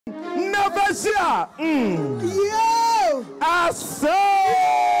Obasia. Yo! Aso.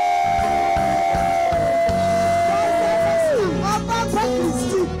 Obaapa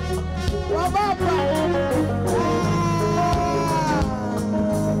Christy's. Obaapa.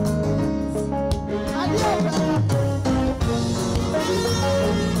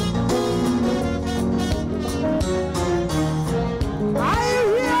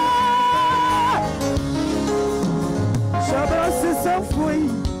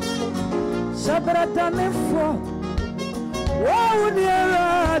 Shabra dane fo wo ni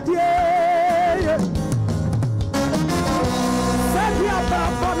radie sadia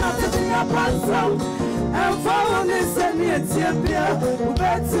baba na tinya pansam emfa woni seni etiebia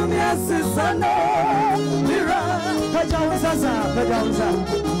ubetumi asisano mira pajaunza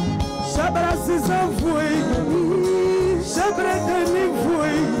shabra sisam foi shabra dane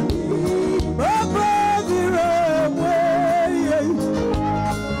foi baba mira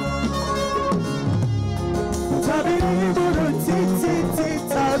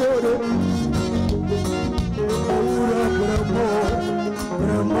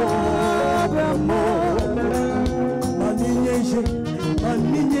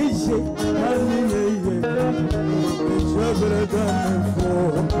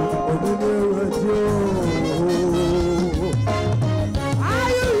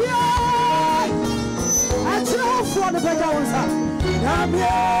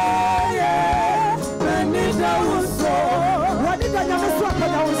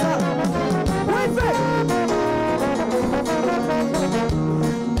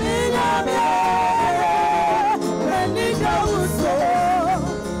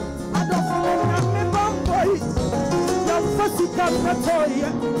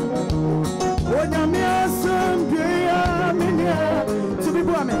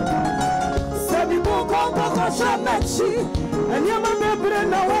and you remember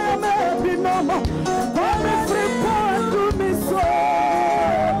now I may be no more. I'm free for me so.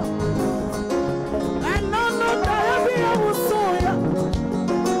 And no, I was so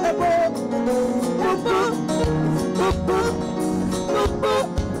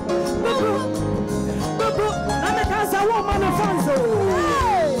and because I want my fans.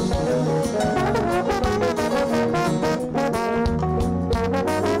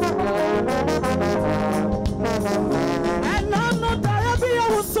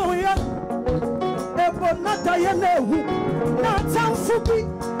 Not some fuki,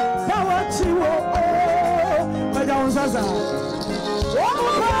 Kawachiwo, Madonzaza. Oh,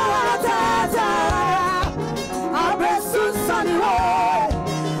 Abesu Sunny,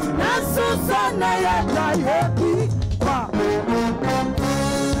 Nasu Sunday, happy.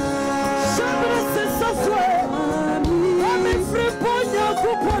 Shabba says software, I'm in free point of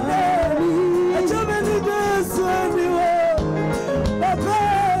Kupone, a Germany does anyway.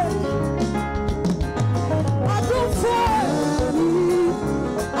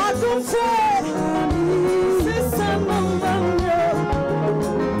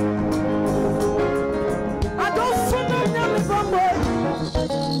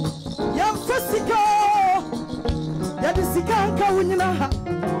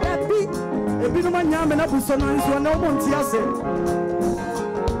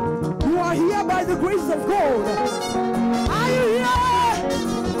 You are here by the grace of God. Are you here?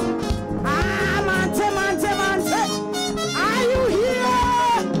 Mante. Are you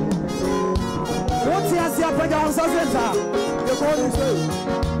here? What's your pajama? The God is here.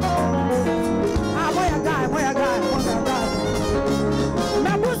 Where a guy.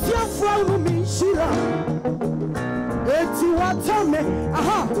 Now what's your from me, Sheila? It's what tell me.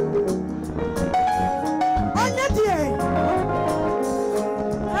 Aha. On the day.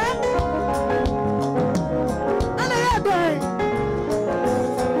 And I have day.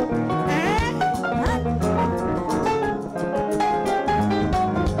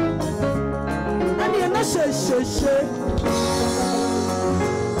 And you're not sure.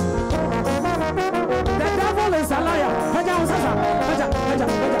 The devil is a liar.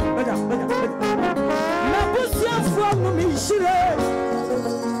 Now what's your from me, Sheila?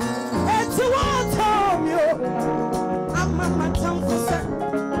 It's what tell me. I'm a town for set.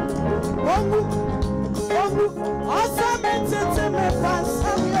 Awesome entertainment fans.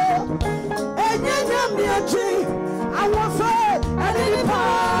 And you're tree. I want fair and any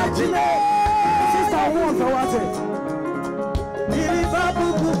pagine. Sister, I want to watch it.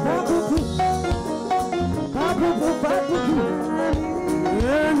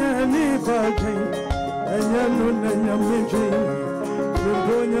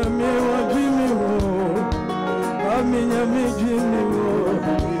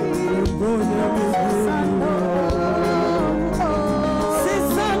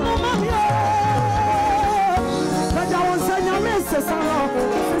 Sister, no,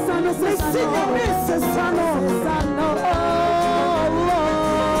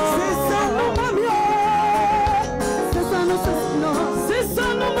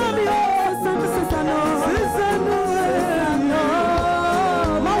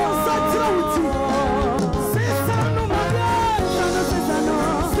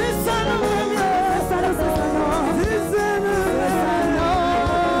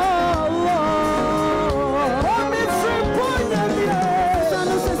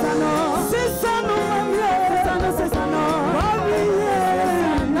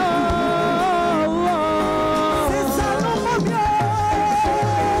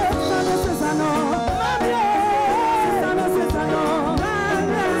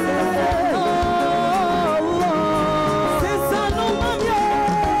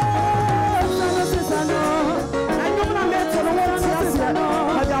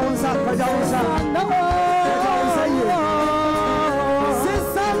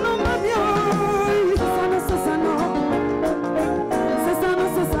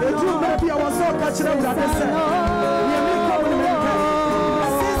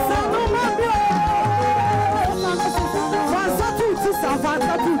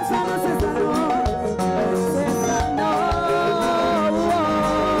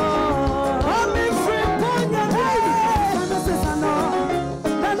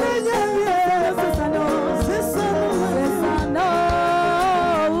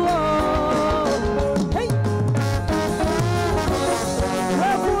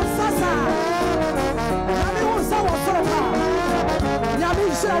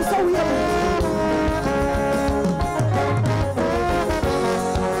 shall so we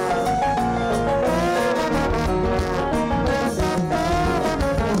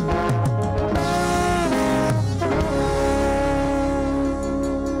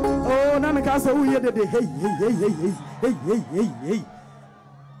Namikasa, who did the hey.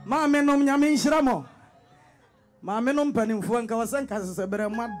 Mamma nom Yamin Shramo. Mamma nom Penning for Kawasankas a better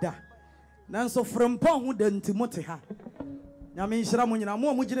mother. Nanso from Pong than Timothy. Yamin Shramo, you know,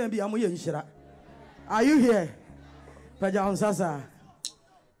 more would you be a Muyan Shira. Are you here? Pajan Sasa.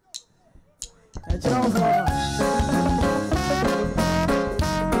 A child for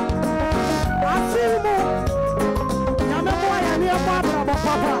I feel more. Yamaboy and your papa.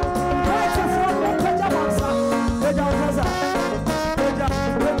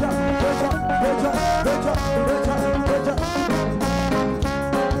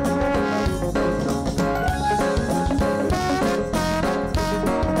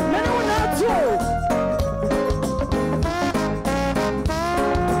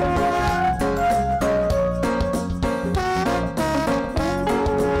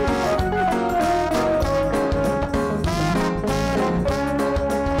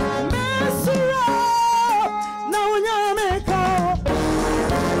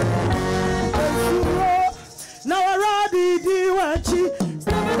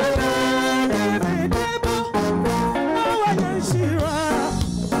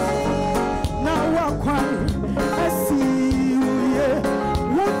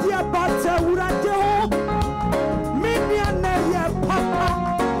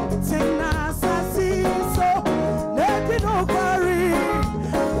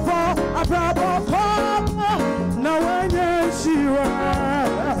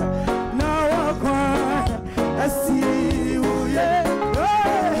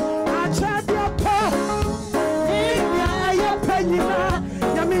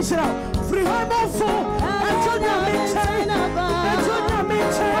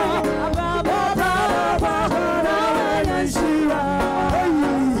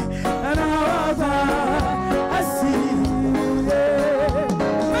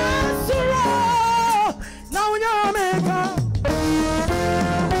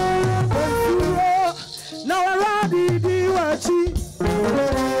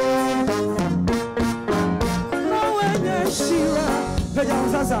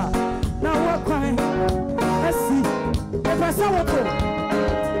 Now what crying? Let's see. If I saw what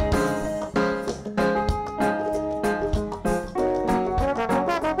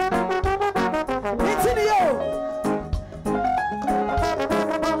it's in you.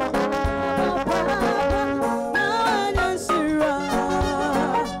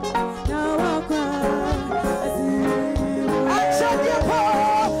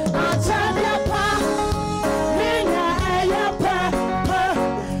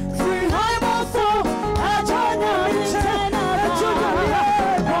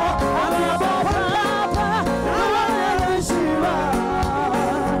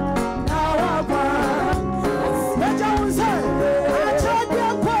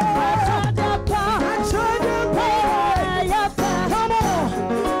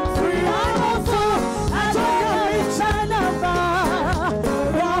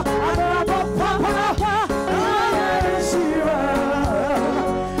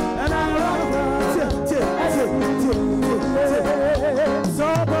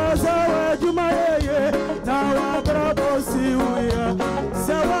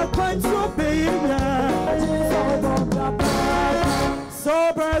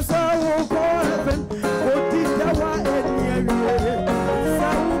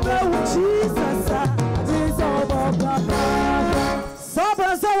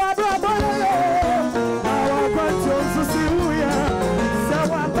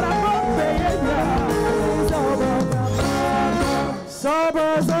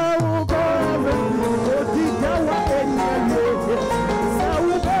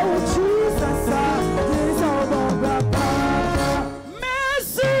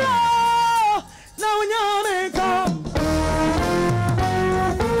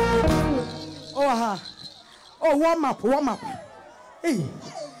 Warm up. Hey,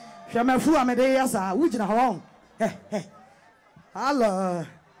 Shama Fu Amade Yasa, which in a home. Hey. Hello.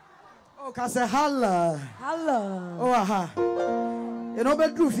 Oh, Casa Hello. Oh, aha. You know,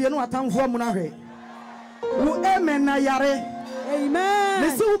 but truth, you know, a town for Munare. Who amen, Nayare. Amen.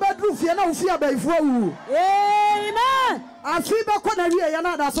 The silver truth, you know, fear by for you. Amen. I feel back on a year, you're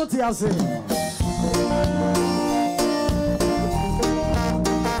not a society.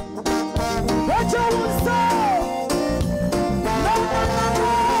 What you will say?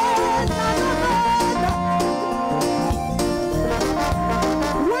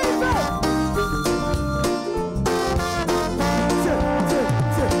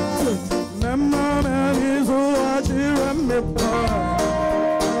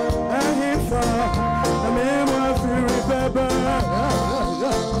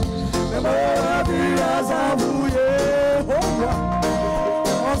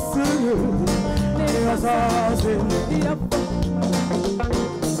 Let's go.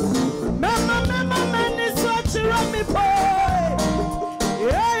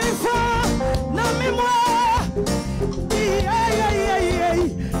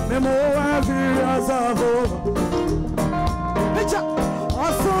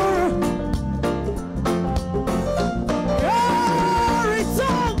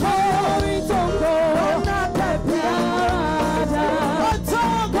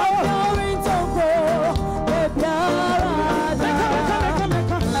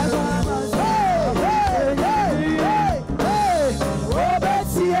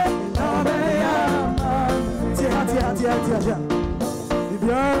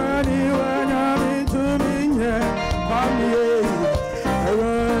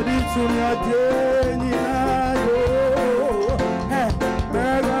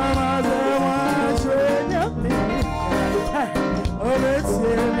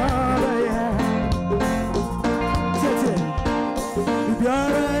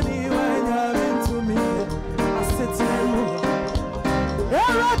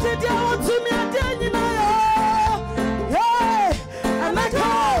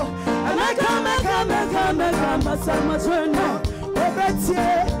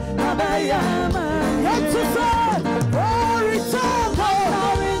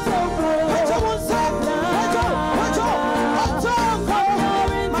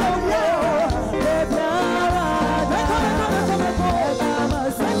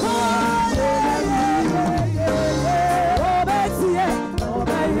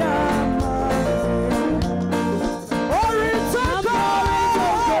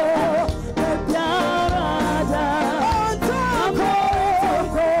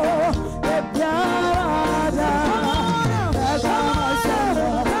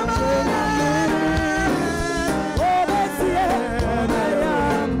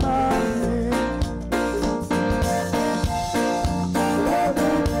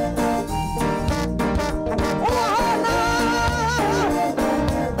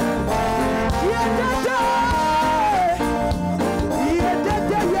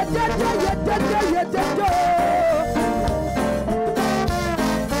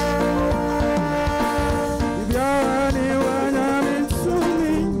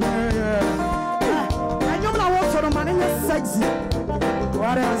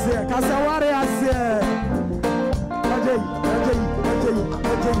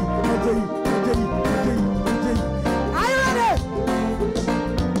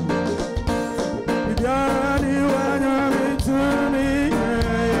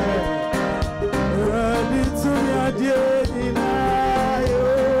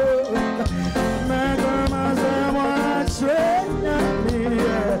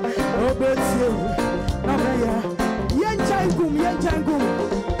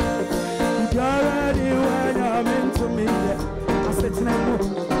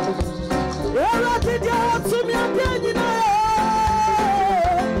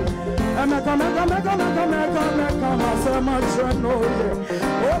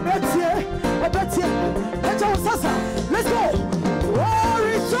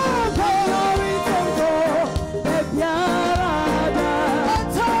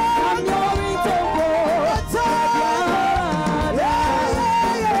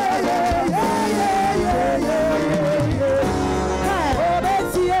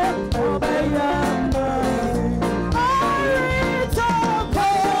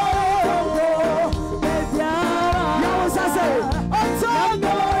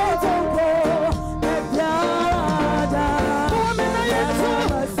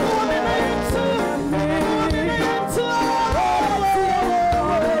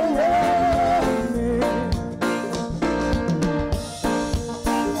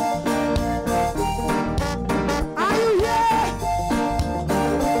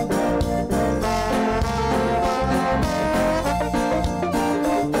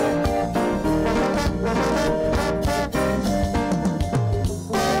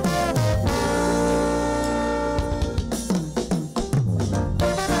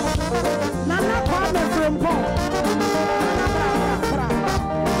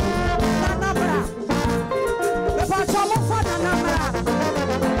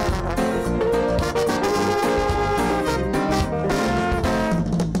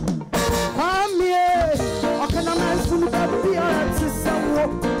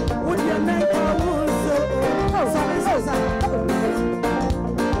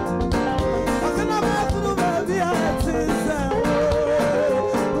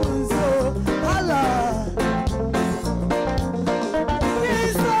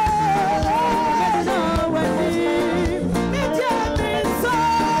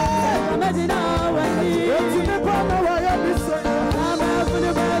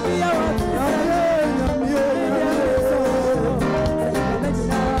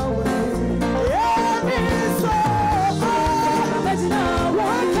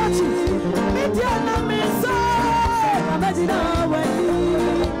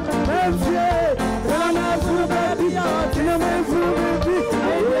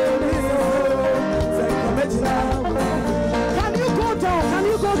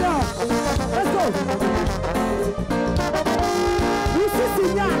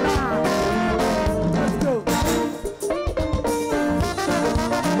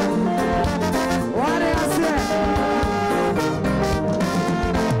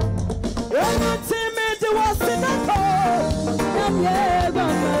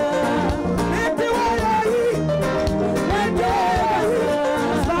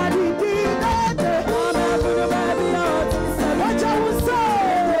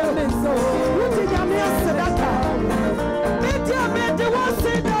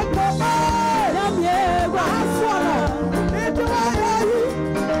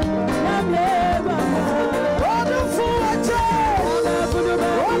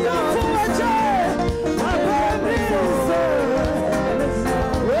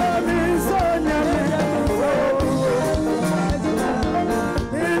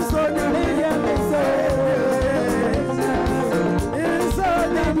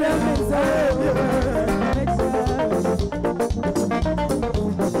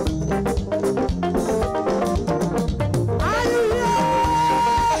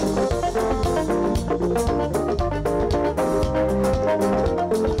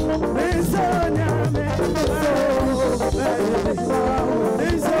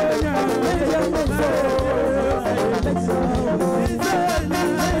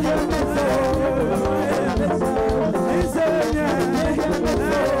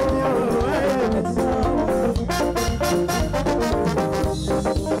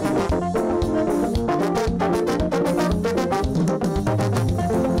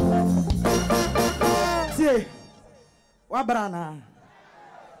 Wabrana.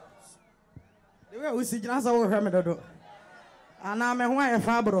 The way we see Janasa will have me to do. And I'm a wife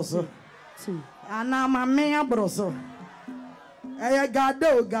Fabroso. And I'm a mea broso. I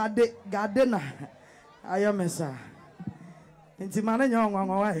gado, gadena. I am a sir. Into my young one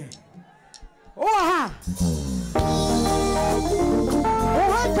away. Oh, ha!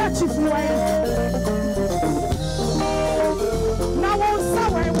 Oh, I catch it, now won't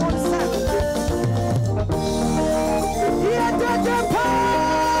say, won't say. Yeah,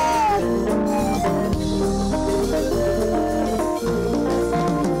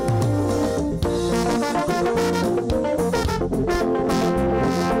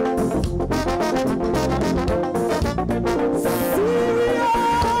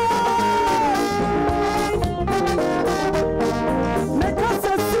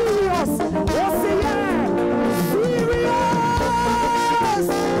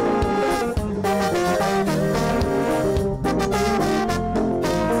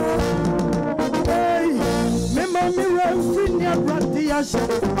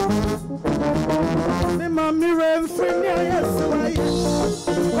 me mommy ran free yes why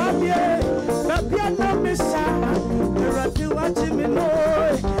baby no me sha the radio watching me no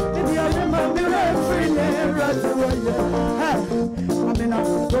the other mommy ran free radio hey I mean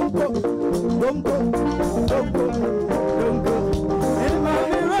don't go and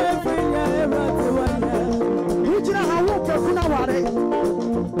mommy ran free radio you know how walk kuna ware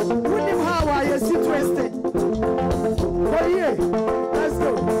with him how I sit twisted oh yeah. Let's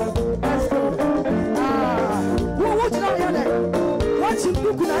go. What you know here? Watch him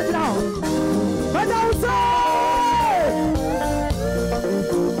look at now. But outside.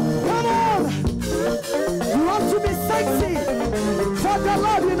 Come on. You want to be sexy for the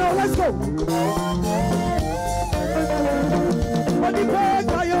Lord, you know. Let's go. What the bag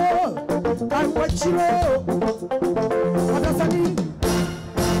are you? I watch you. What does that mean?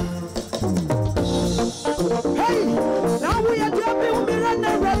 Hey, now we are dropping me and the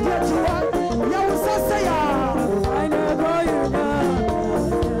record to one. You say, I never you know.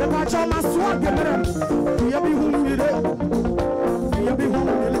 The match on my swag, you'll be hungry.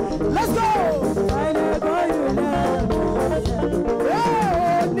 Let's go. I never you know.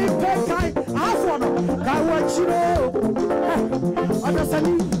 Yeah, Nick Pekai, I want to watch you. Understand?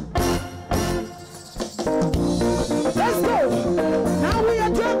 Let's go. Now we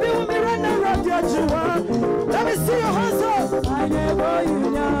are dropping me and the record to one. Let me see your hands up. I never you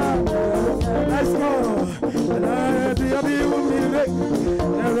know. Let's go. Be with me.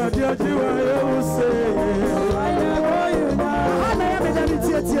 Never judge you. I will say. I never you know. I never done it.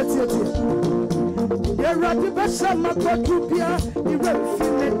 You're right. The best of my cotupia. You will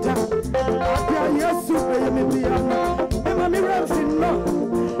feel it. Apia yesu baby me am me ramfin no.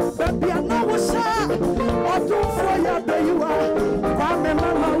 Baby I know what's up. I don't for ya baby you are. Kwame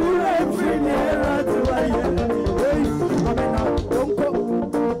mama we every near to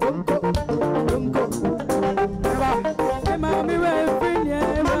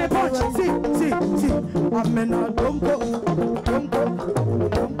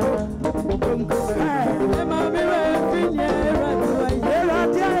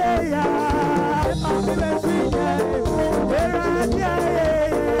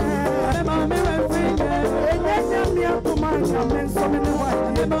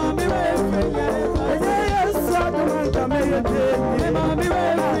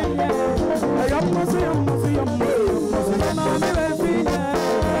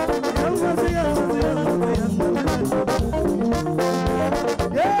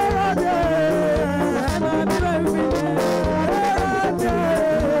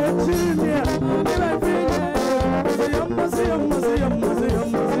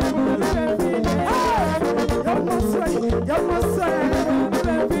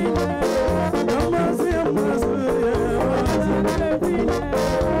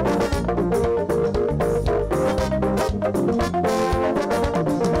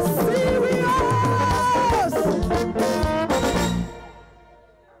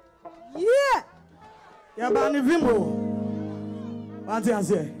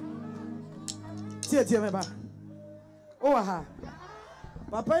Tia me ba. Oh ha.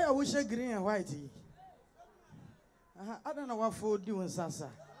 Papa ya wo she green and white. Aha, I don't know what for doing sasa.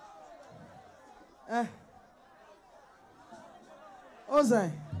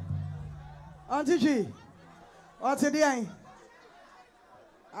 Ozai. Auntie G. What's it doing?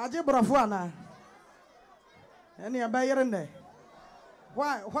 Aje brafo ana. Any abayere nde.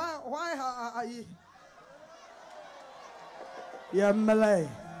 Why are you? Yeah, Malay.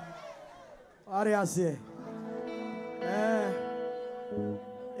 What do you say?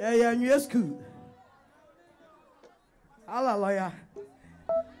 Yeah, new school. Hallelujah.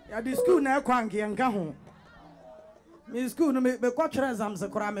 Ya di school na ekwanke enka ho. Me school no me kwatwere exams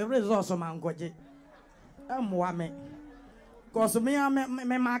kora me results ma ngoje. Emwa me. Cause me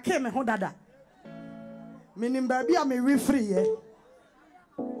mark me ho dada. Meaning baby I me free ye.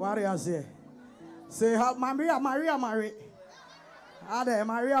 Warrior say. Say Maria. Ade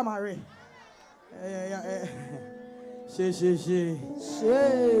Maria. Yeah. She.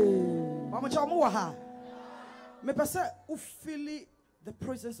 Mama chamu wa ha. Me pese u feel the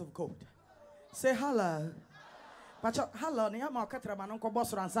presence of God. Say hello. Pacha hello ni ama okatra ma nko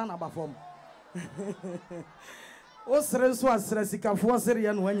boss ransa na bafom. O sere so asere sika fo sere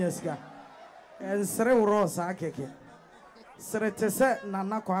ye no anya sika. En sere woro sa keke. Sere tese na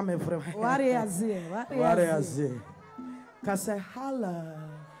na kwa me frem. Warrior. Ka say hello.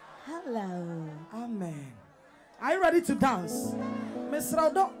 Amen. Are you ready to dance?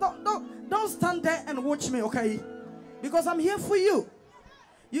 Mr. Don't stand there and watch me, okay? Because I'm here for you.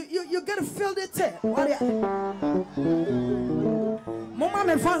 You gotta feel the tape. Mama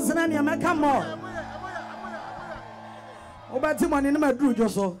me fans na ni America more. Obati money na me do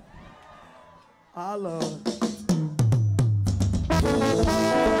just so. Hello.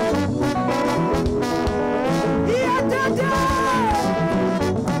 Yeah,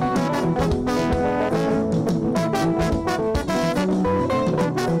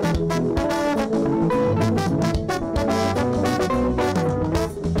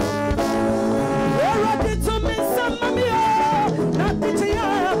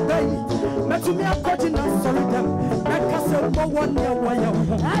 to me, I'm cutting out some of them. Like I said, no one near why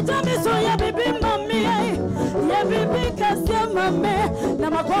I told me so, yeah, baby, mommy, yeah, baby, cause you're my man. Now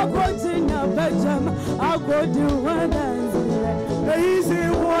my cockroach in your bedroom, I'll go do one dance. Easy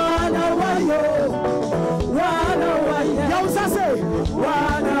one away, one away. Yo, say,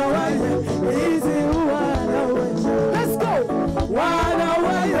 one away, easy one away. Let's go, one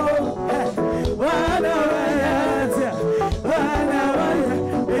away, one away, one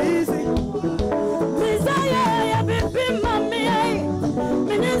away, easy.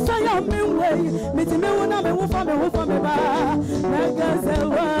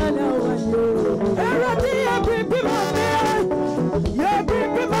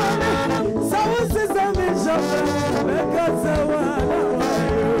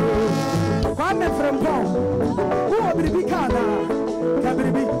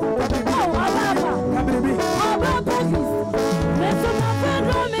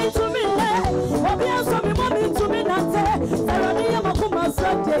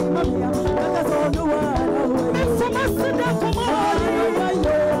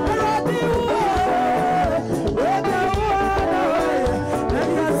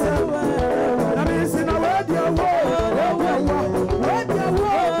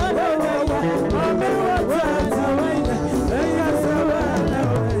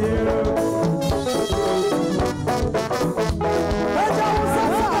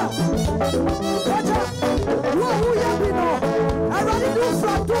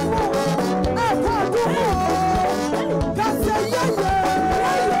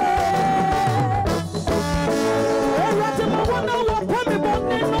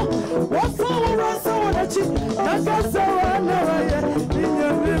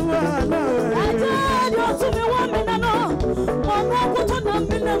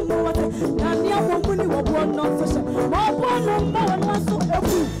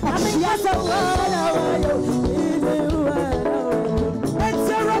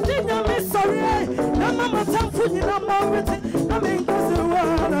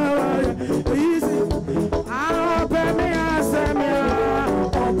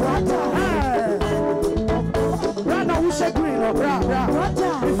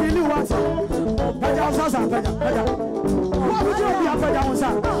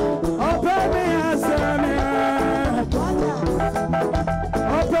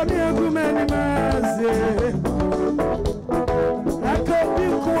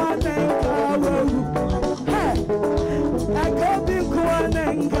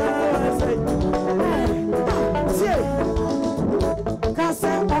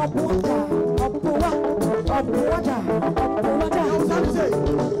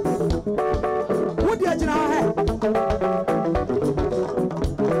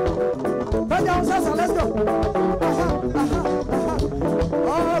 Let's go.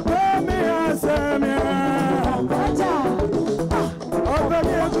 Oh,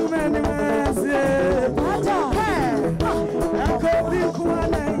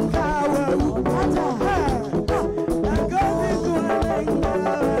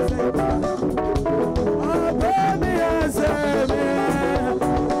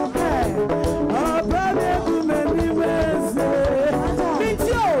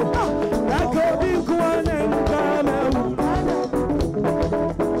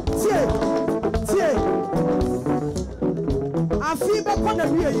 na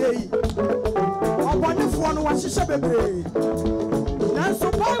wie ye obonefo no wa hihye bebre na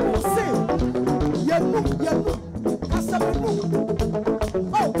so Bible say yenu kasamenu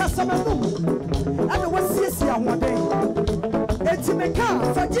oh kasamenu ana wasiesi ahoden etimeka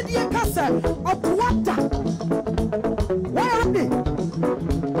fagidie kasa opuata why ande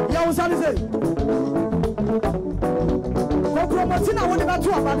ya usali say ko promotina woni ba to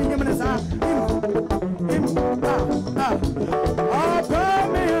abade nyemne sa im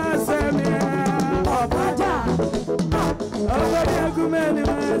me asemi obada obada gumeni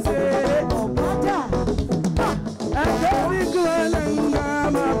mase obada and guananga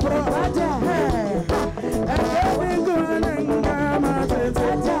ma probada and guananga ma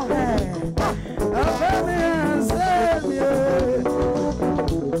tata obada asemi and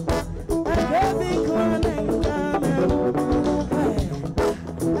guananga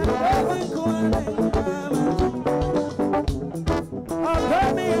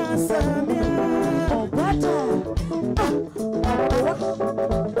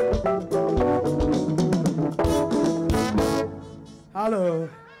Hello.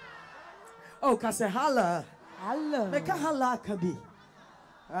 Oh, can say hello. Hello. Make a hello kabi.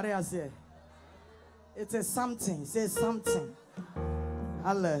 What do you say? It is something. Say something.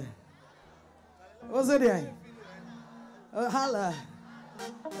 Hello. What's it there? Hello.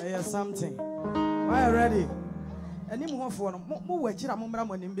 Yes, something. Are you ready? Any more for more watch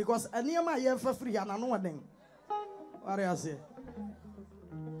it because any of my year for free and I know one thing. What do you say?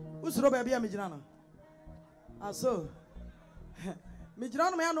 Who's Robert Biamijana? Ah, so.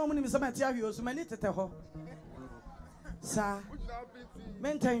 Mijrano me no muni misama tia wi osu mani teteho sa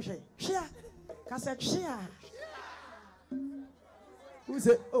maintain share kasa share who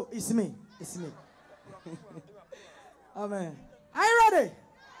say oh it's me amen are you ready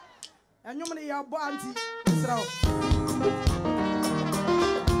enyum ne ya bo anti israel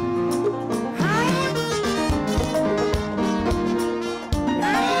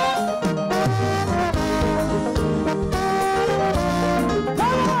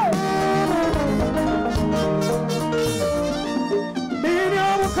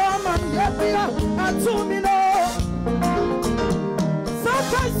to me no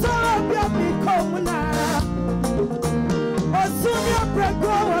sometimes I become now Osunya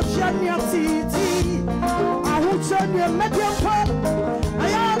prego Oshania titi I will turn your medium pop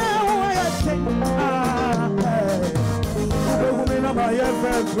I know why I think the woman of my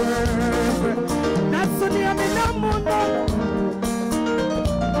friend that's near me no more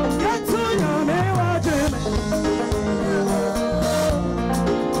get to your me watching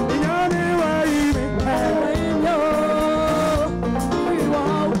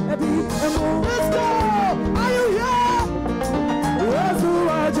let's go! Are you here? Where's who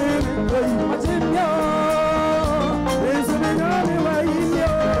I did? What's in your? Is it in your way?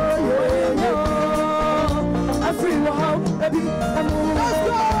 I free wow, baby. Let's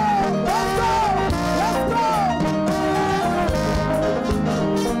go! Let's go! Let's go!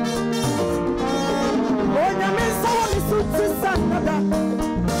 Oh, you miss someone is so sad.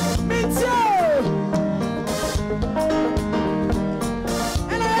 Me too!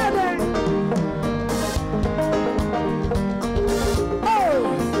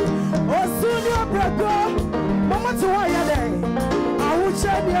 Mama to why you day? I will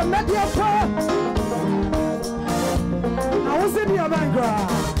share your media part. I was in your background.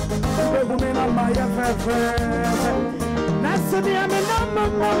 The woman of my friend. That's the name of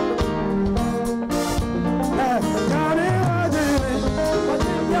number.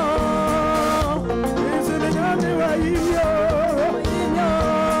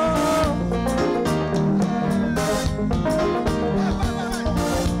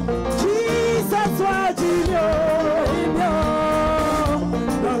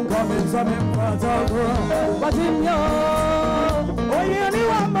 But in your oh, yeah, you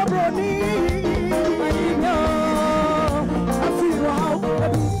are my brony. I feel wow,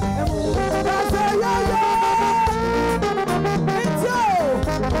 that's a it's you.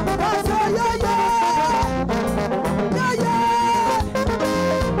 That's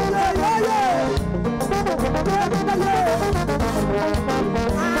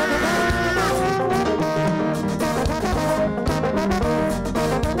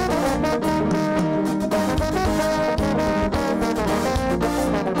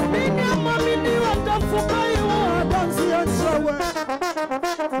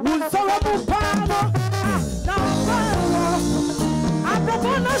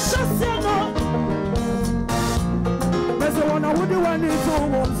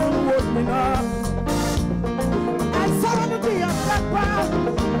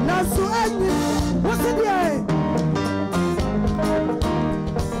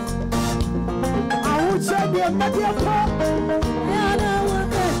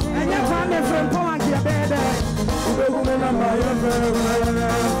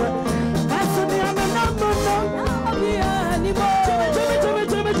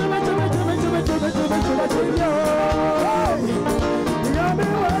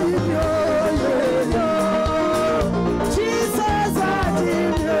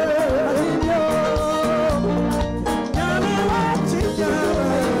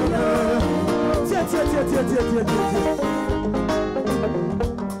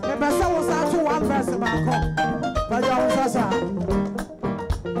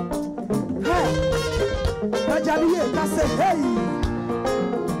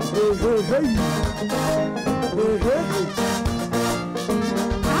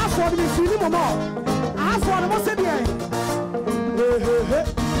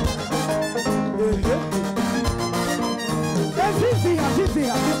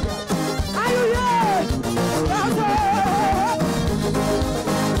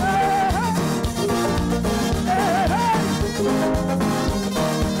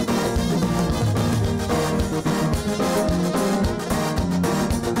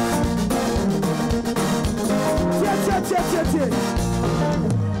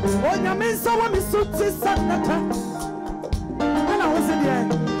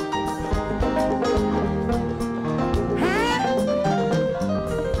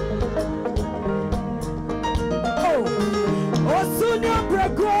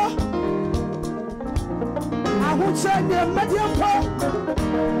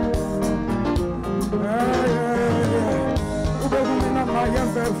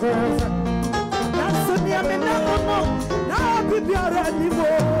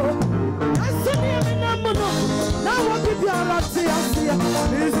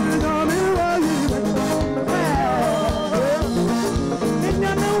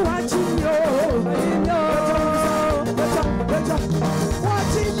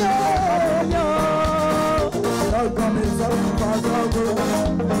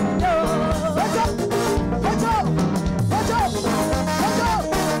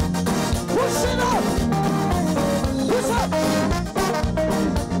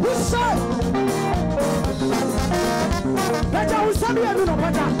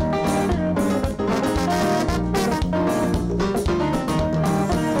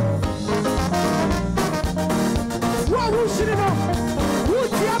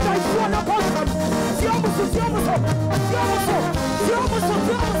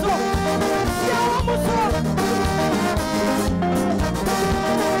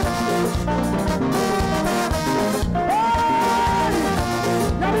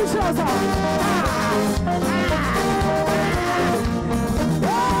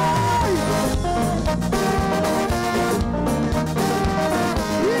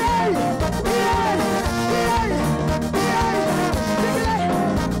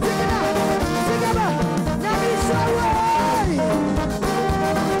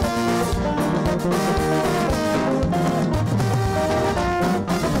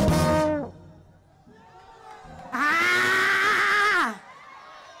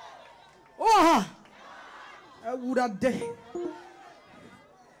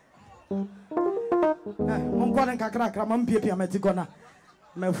Kakra mampia metikona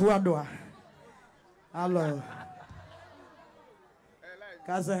mefuadoa hello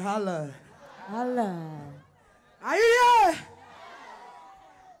kaze hello aye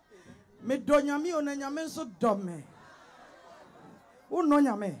me donyami onanyame so dome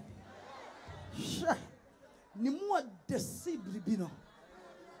unonyame sha ni mu adesi bribino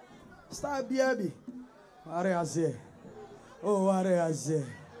star biabi are azie oh are azie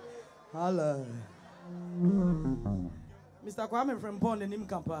hello Mr. Kwame from Pond and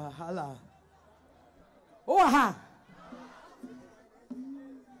Nimkampa, hala. Oh, ha!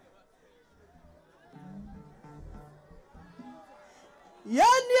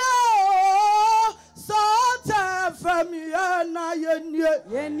 Yenye, sorte femme,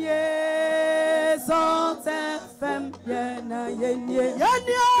 yenye, sorte femme, yenye,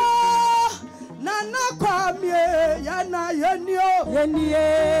 nana kwame,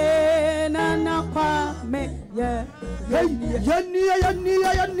 yenye, nana kwame. Yeah,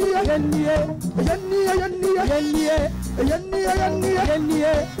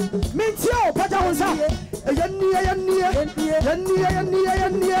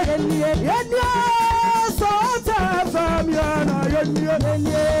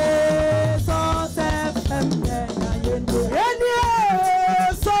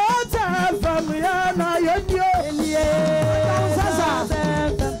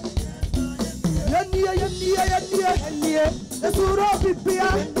 Yeah.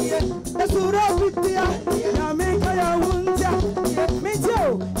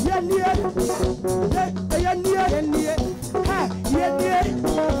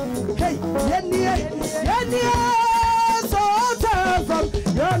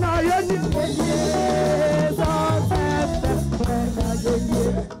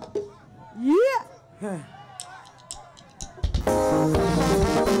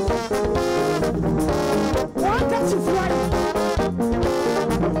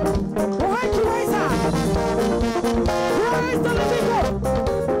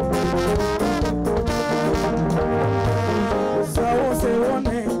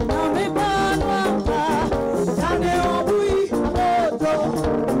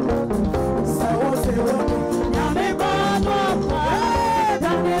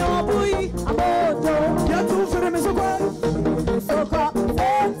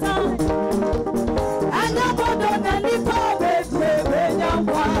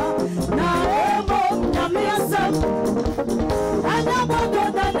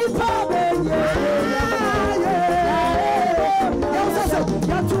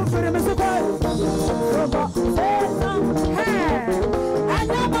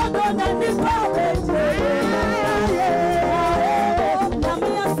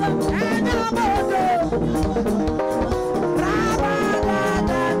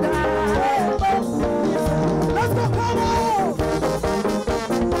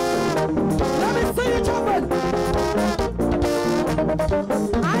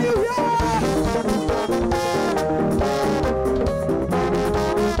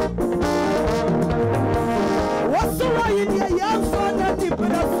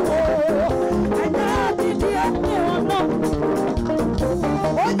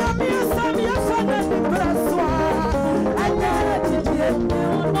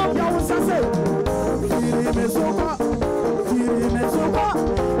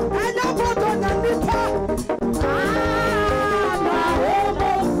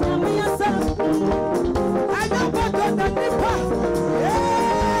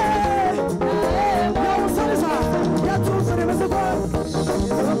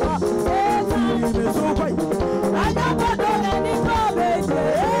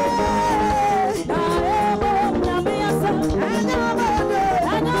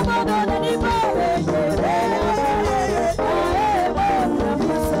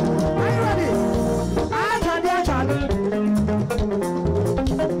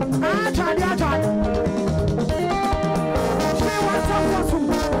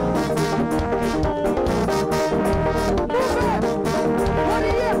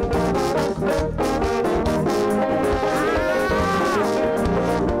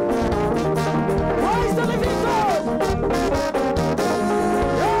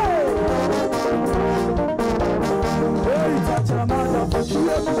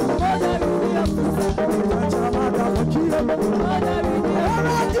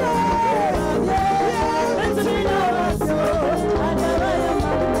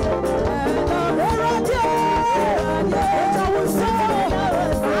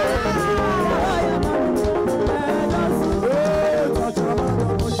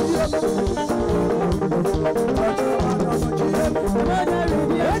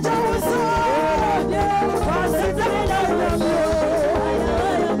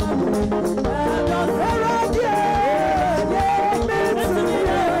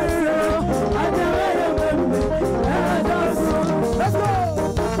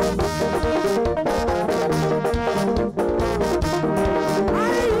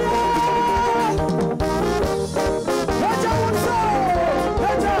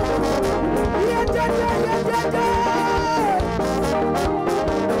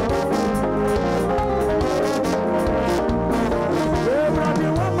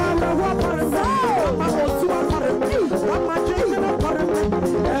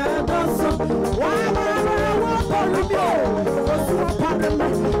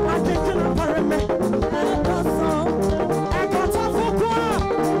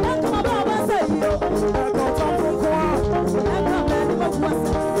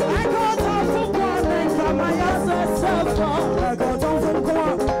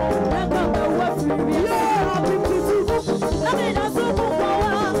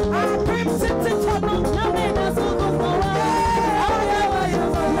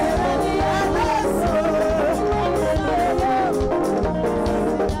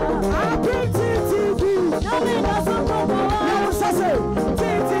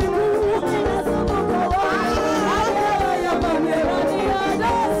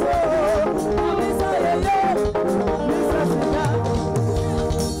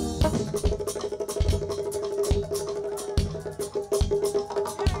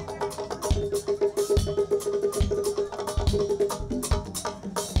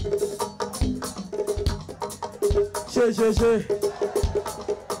 Hey,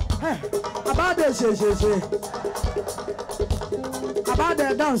 about the about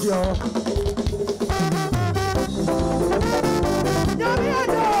the dance, yo.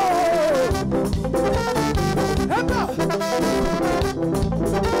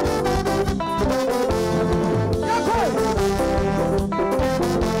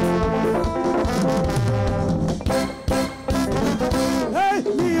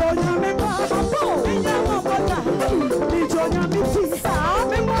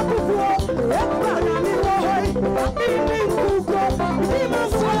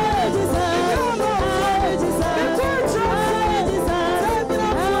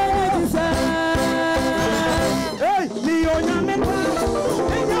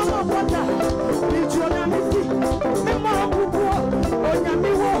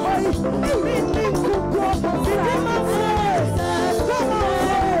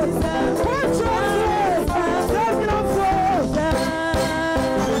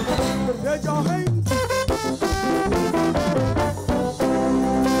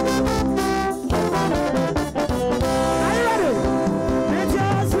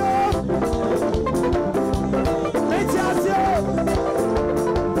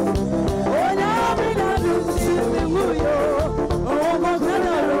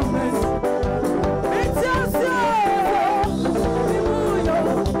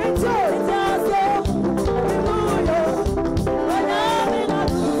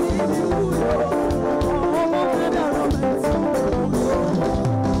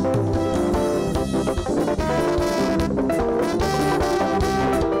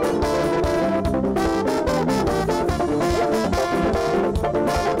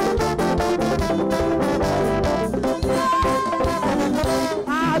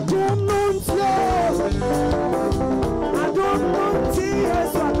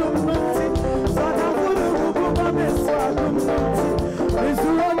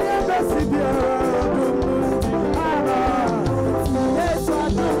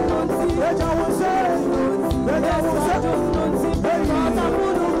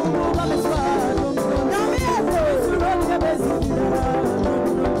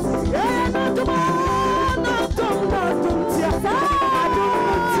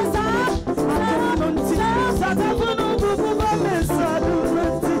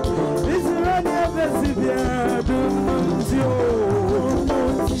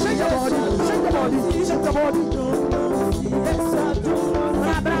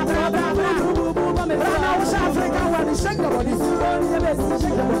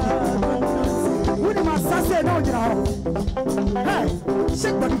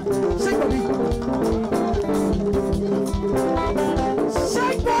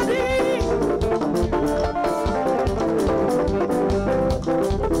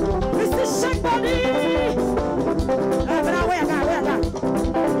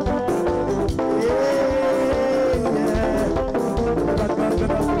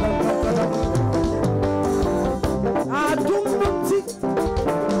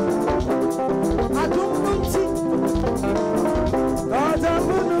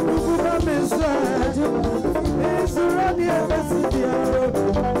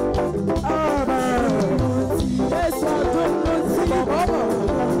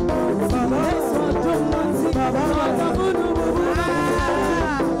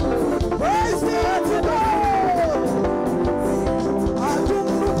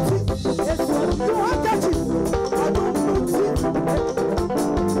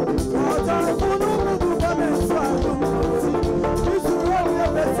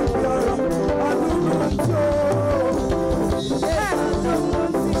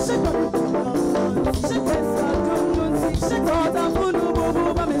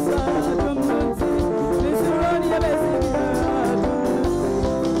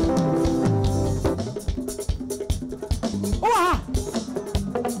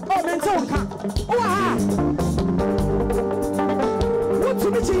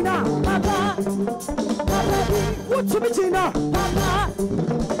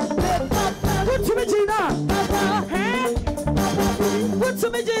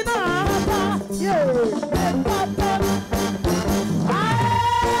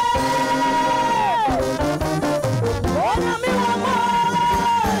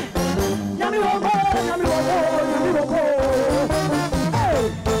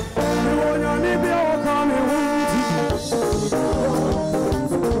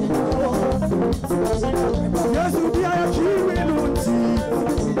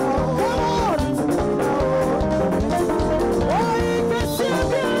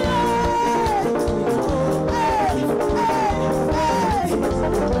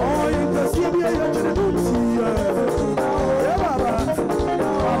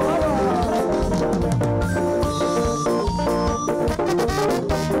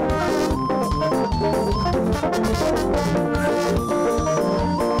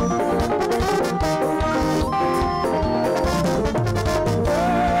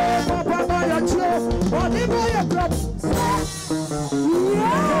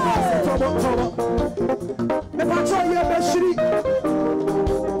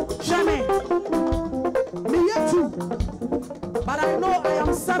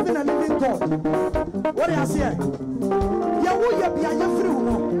 serving a living God. What do you say?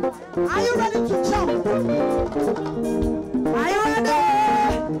 Are you ready to jump? Are you ready?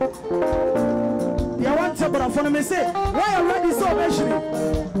 You want to, but I'm going to say, why are you ready so much?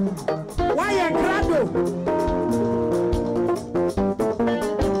 Why are you grado?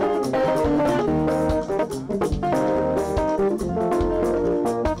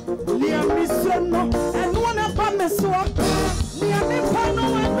 And one about me so near me, Pano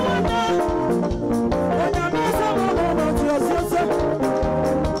and Nona. When I'm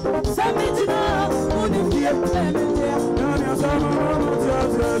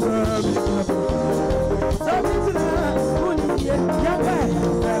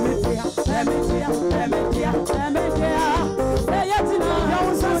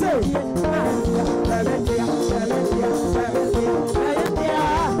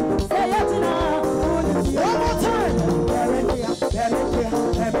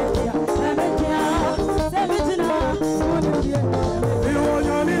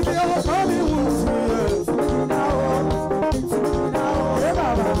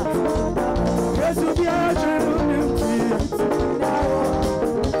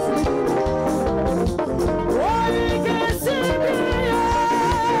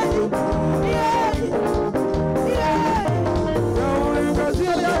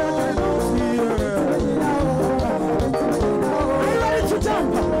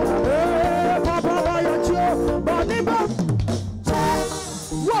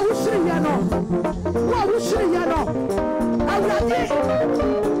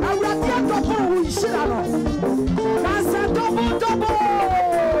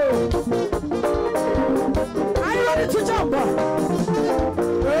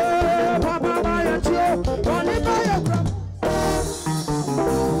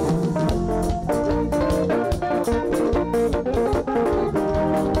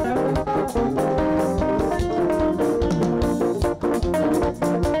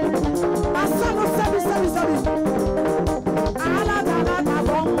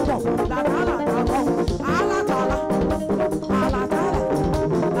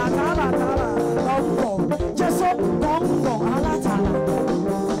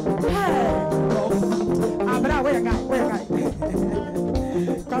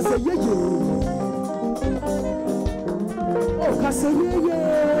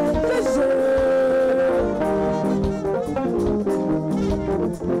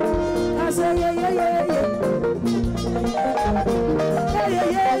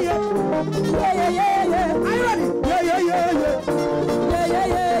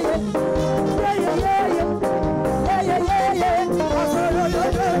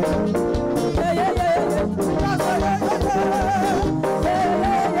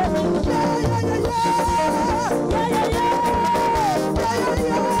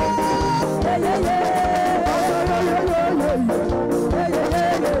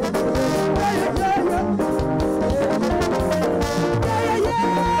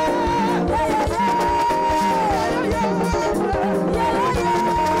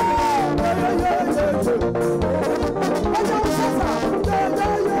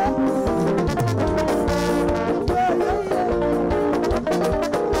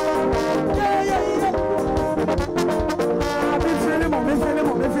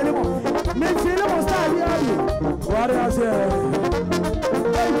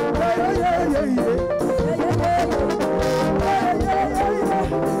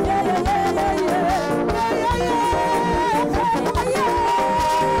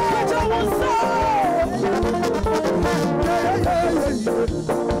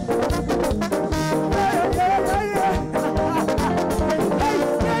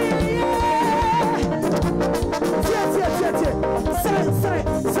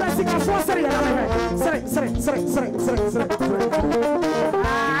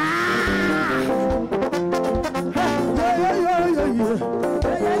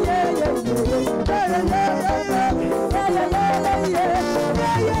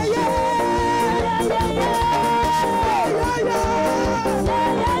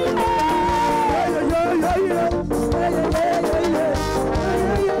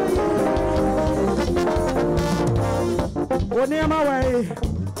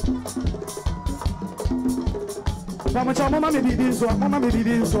Mama me bibi nso, mama me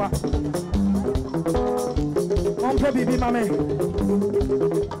bibi nso. Onpe bibi mama.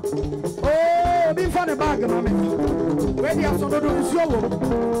 Oh, bi fa the bag mama. Where the aso do nsuo wo.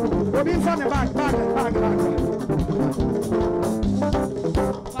 Obi fa the bag.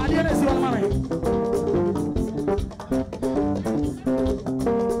 Fadi na si mama.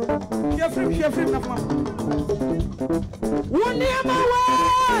 Shefrim na mama. Woni ama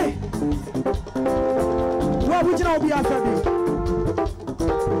wai. which will be after me.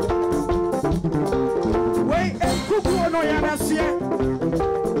 Wait, and cook no yanasia.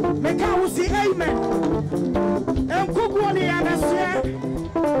 Make I will see amen. And cook one yanasia.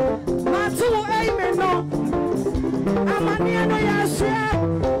 Matu amen no. Amania no yasia.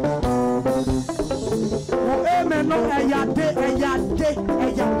 Oh amen no ayade.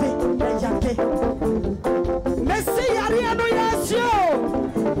 Messi yaria no yasio.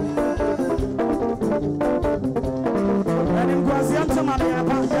 And in Guazianta Mania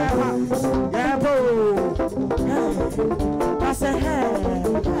Yabo. I say hey.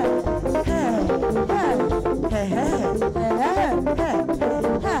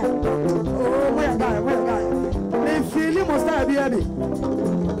 Oh my guy. Me feeling must I be any.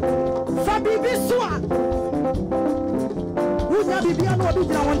 Fabi Biswa. Who's that baby? I know I do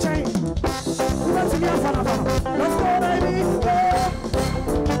one chain. Let's go, baby.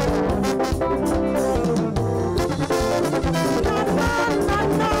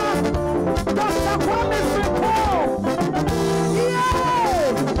 Dr. Kwame Frimpong.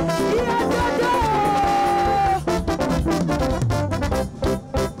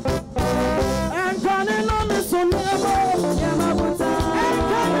 And running on the Sunniamo.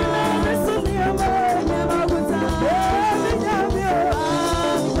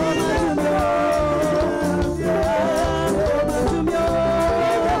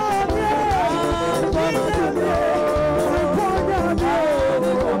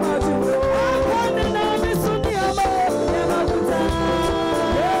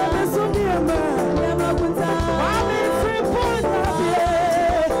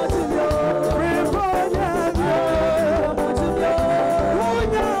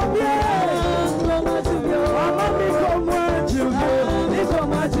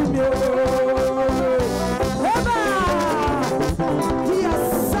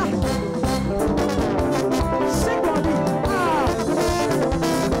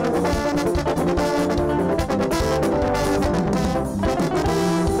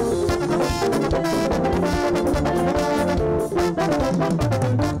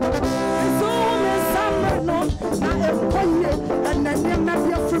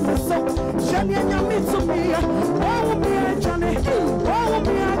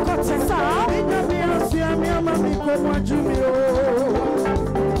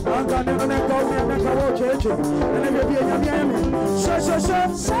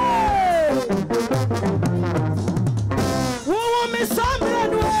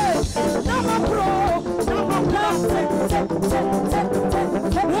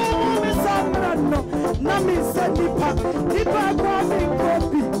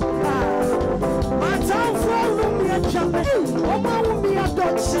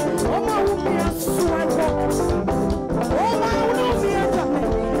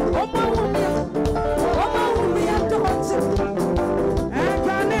 And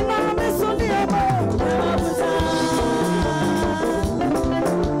running on the Sunniamo.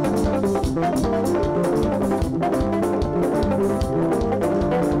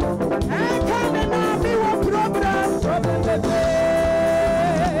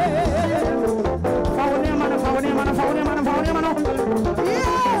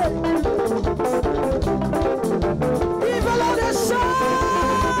 Yeah!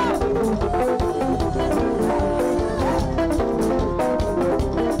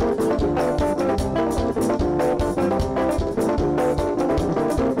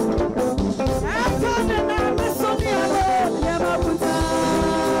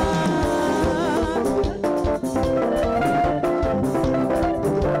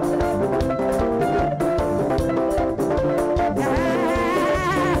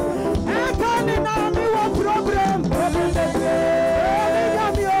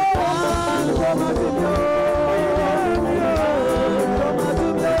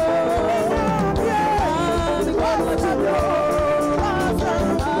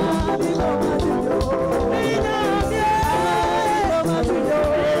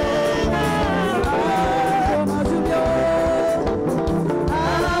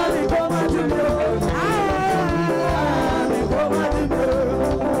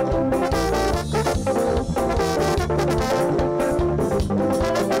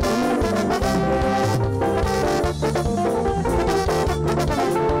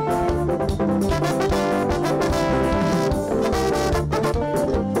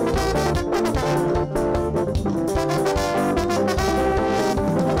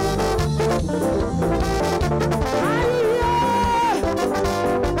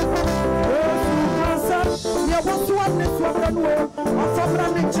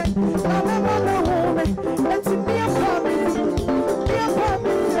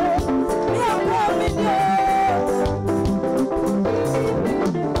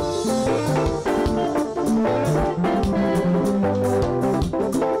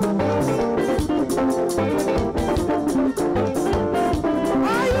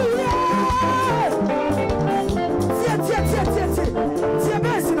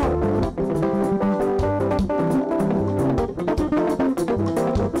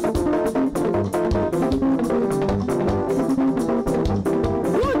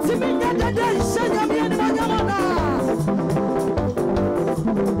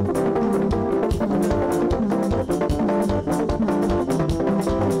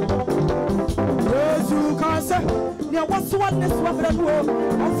 Yeah, what's one this one for the world?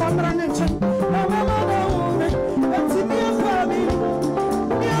 I'm from Ranchen. No, it's me and Bobby.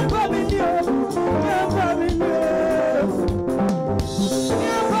 Me and Bobby, me and Bobby, me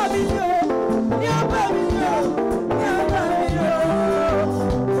and Bobby, me and Bobby,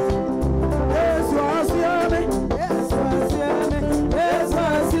 yes, was yummy. Yes, was yummy. Yes,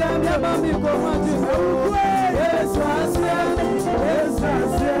 was yummy. Mommy, go on to the way. Yes, was yummy. Yes,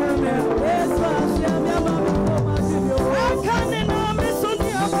 was yummy. Yes, was yummy. Mommy.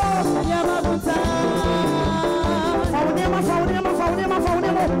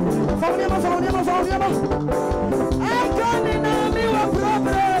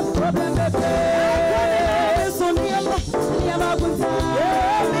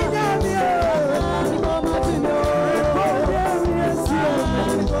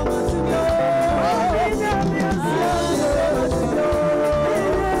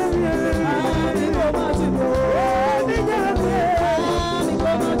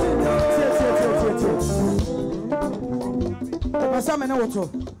 Samene woto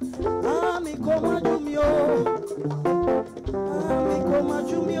ami koma jumio ami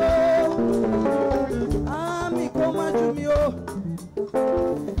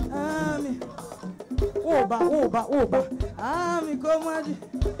oba ami koma ju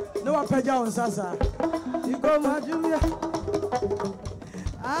no apeja on sasa ikoma jumio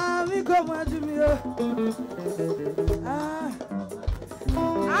ami koma jumio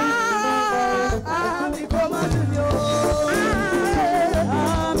ami koma jumio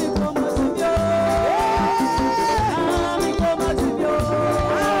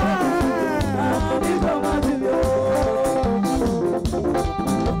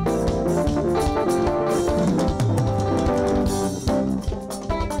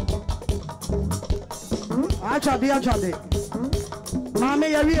Achade. Mame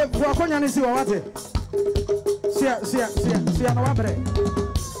yari for konya ni si wate. Sia no wabre.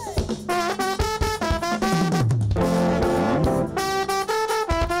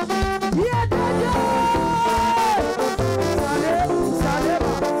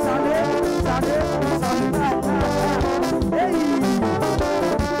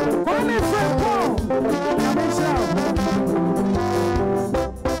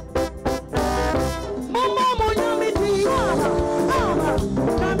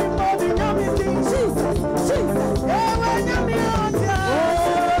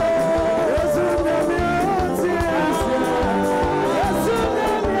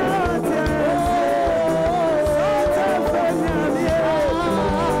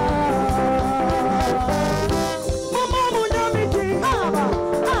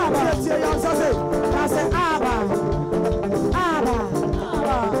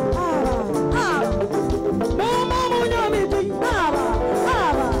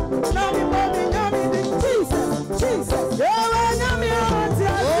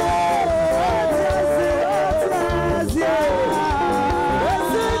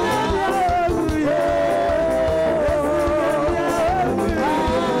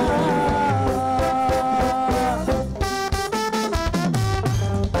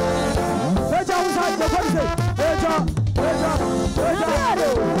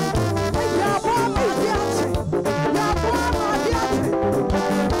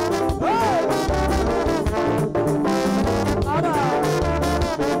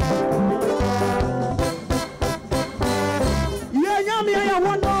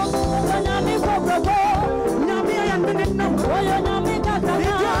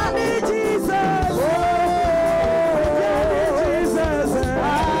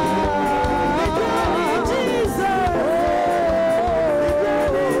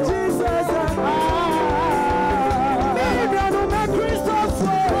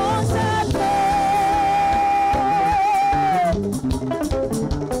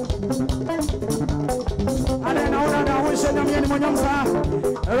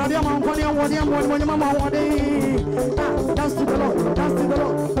 Dance to the Lord, dance to the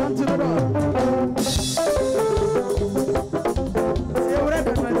Lord, dance to the Lord.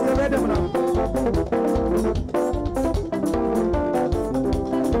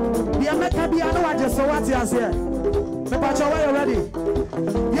 So what's here? Me pacho, why you ready?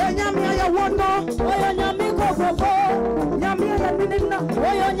 Yeah, nyami ya wono. Oyo nyami koko. Nyami ya ninina.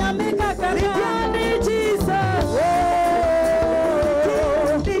 Oyo nyami kakaka. Ni Jesus.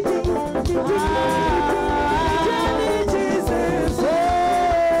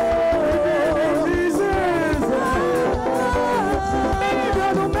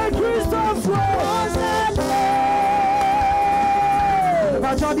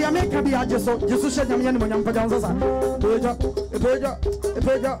 Pacha the America be just so shut them young Pajanza.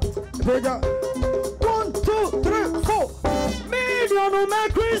 Peja. 1, 2, 3, 4. Million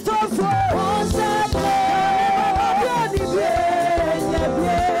man Christopher.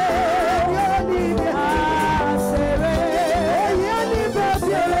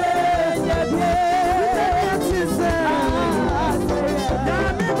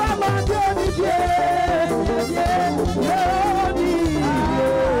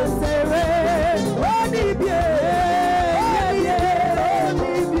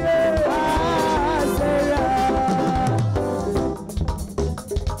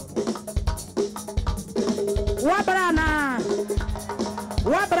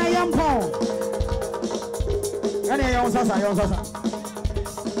 Sasa.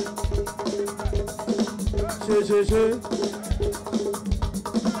 She.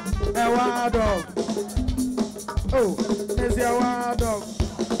 A wild dog. Oh, it's a wild dog.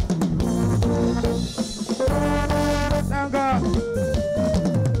 Thank God.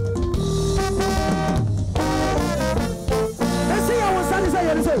 Let's see how Sunday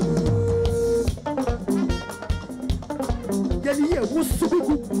say.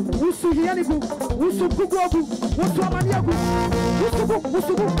 Wusu hianiku, wusu kugogu, wusu amaniaku,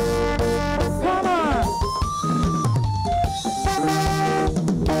 wusu. Come on.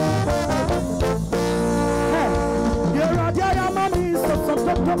 Hey, you're a dear mommy, so.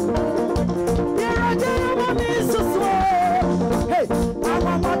 You're a dear mommy, so. Hey, I'm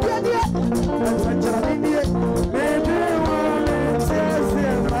a dear. Baby, you're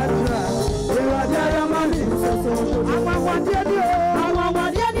a dear mommy, so. I'm a dear.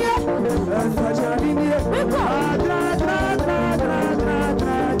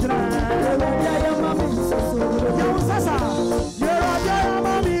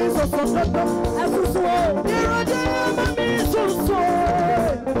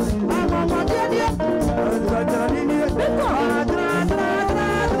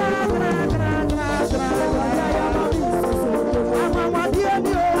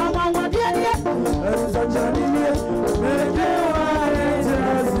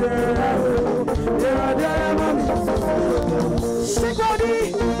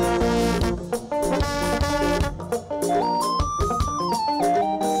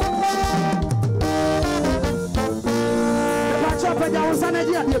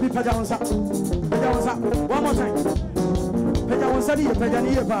 Pajansa. One more time. Pajansa. You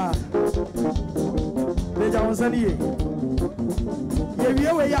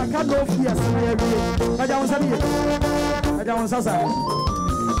can't go here. Pajansa.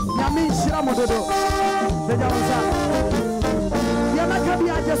 Yami Shiramodo. Pajansa. Yamakabi,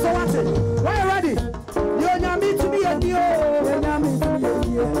 I just want it. Why ready? You're Yami to me and you.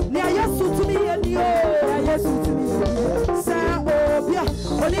 Yasu to me and you. Yasu to me.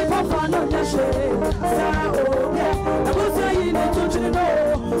 Only Papa no Nashe, Saobia, I was saying it to you know,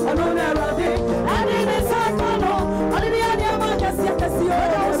 I know never be, and in the Sacano, I didn't have a Cassia,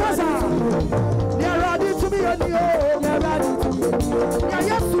 Sasa. They're ready to be a new, they're ready to be.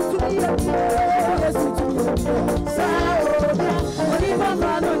 Yes, to me, yes, to me. Saobia, only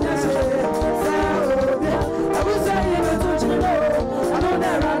Papa no Nashe, Saobia, I was saying it to you know, I know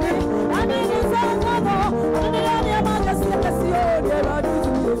never be, and in the Sacano, I didn't have a Cassia, they're ready.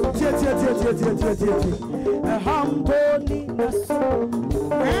 A humble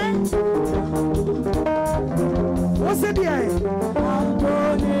what's it here?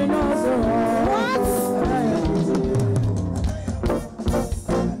 What?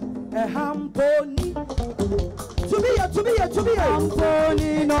 A hamponi. To be a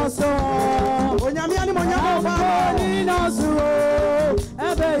hamponi no so. Onyamiani monyamo hamponi no so.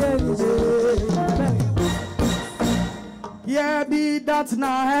 Yeah, be that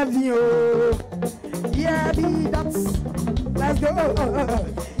now have you. Yeah, be that. Let's go.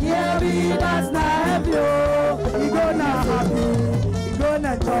 Yeah, be that now have you. You gonna happy. You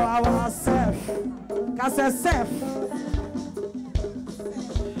gonna enjoy ourselves. Cause a self.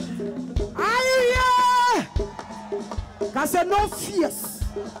 Aye, yeah. Cause no fears.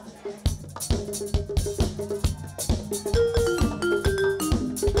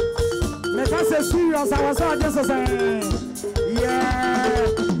 Make us serious. I was all just saying. Yeah.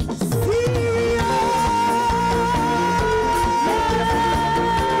 See ya.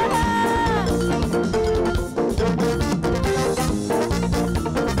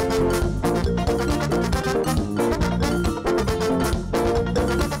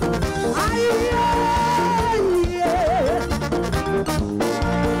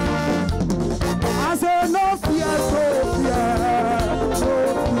 I said no fear, no fear, no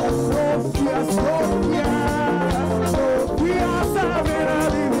fear, no fear, no fear.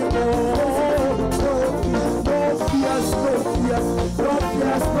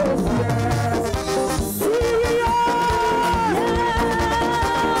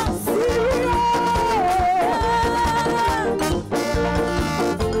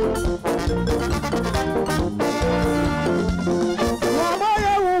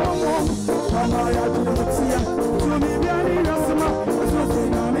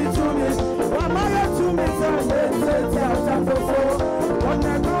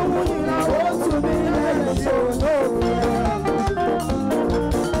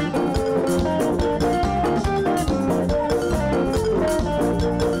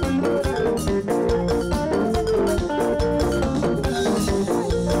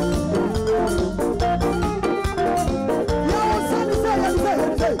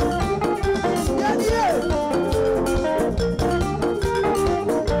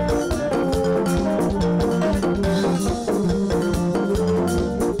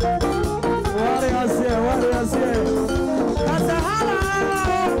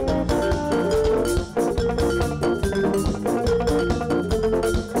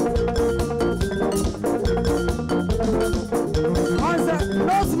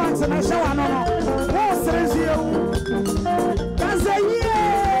 Max and I show one on. What's the you? That's a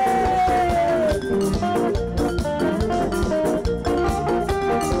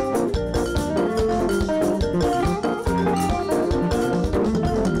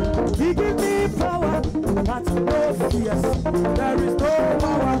He give me power, but no fears. There is no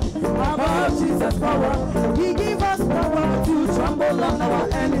power above Jesus' power. He give us power to trample on our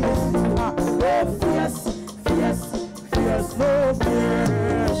enemies. No fears, fears, fears, no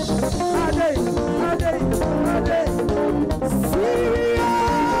fears. Ade, ade, ade.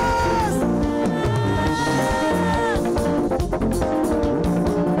 Serious.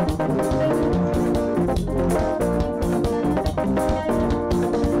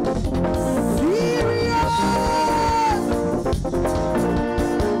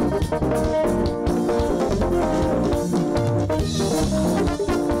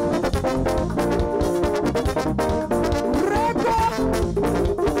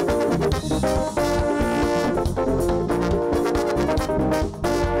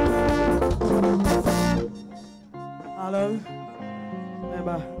 Hello.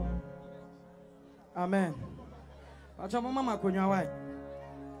 Neighbor. Amen. Acha mama kunywa wai.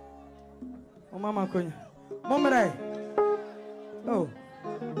 Mama kunywa. Momre. Oh.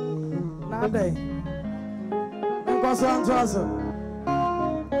 Nade. Nkwaso antwaso.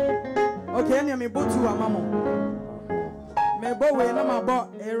 Okay, ni me botu wa mamo. Me bo we na mabo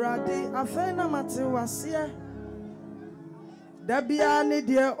erade afa na mate wase. Da bia ne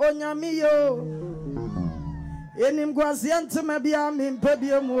de onyame yo. Enim gwase antema bia me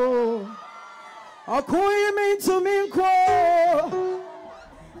mpabie mu. Akoi me to me nko.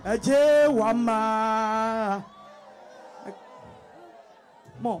 Aje wama.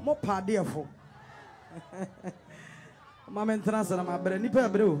 Mo padeefo. Mama entrance na mabre ni pa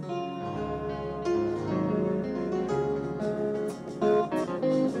bre o.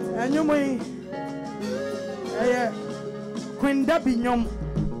 Anyumoi. Kwenda binyom.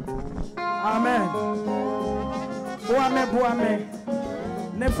 Amen. Boame.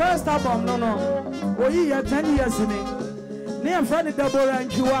 The first album no. Oyi ya 10 years ni. Ni amfani Deborah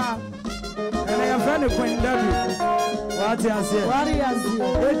Njuwa. Ene amfani Kwenda bi. Wati ase. Wari ase.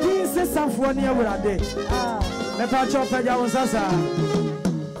 Edi se safo ni awurade. Me pa cho peja won sasa.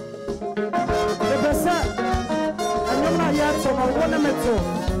 The besa. Anyoma ya to ma wona meto.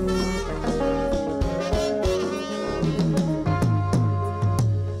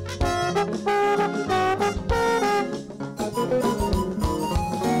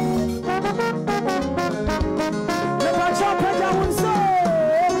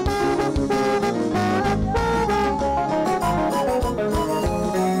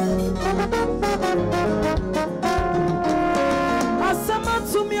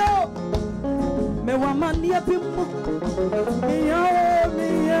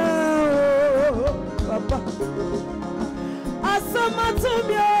 Papa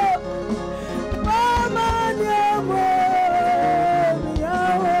Asamatumio Mama Nyamo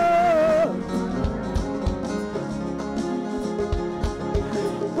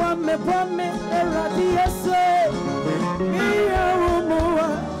Wame Eradiese Miyawo Moa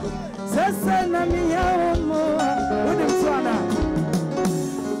Sesana Miyawo Moa Udimswana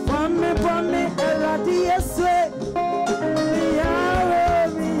Wame Eradiese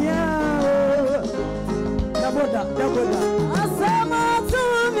Daboda.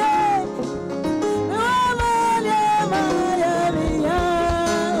 Asamatumie,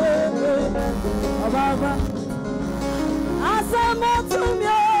 Obaapa.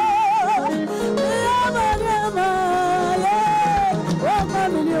 Asamatumie,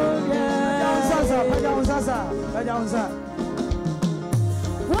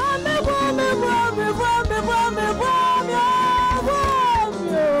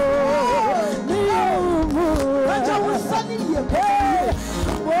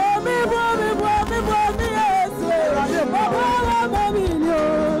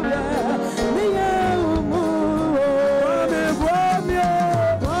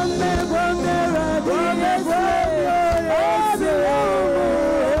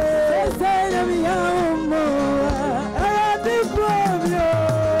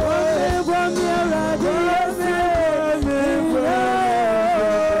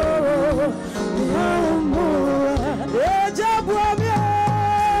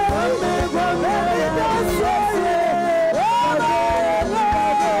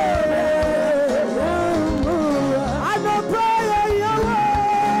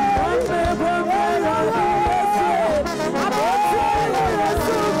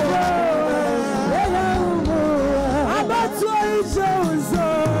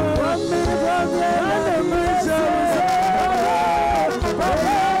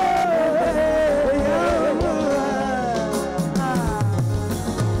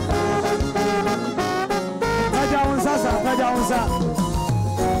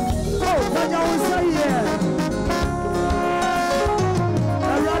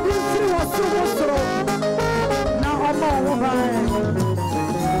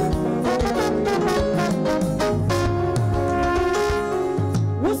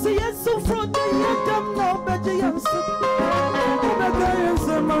 We'll see you so front and you come now, but you have some.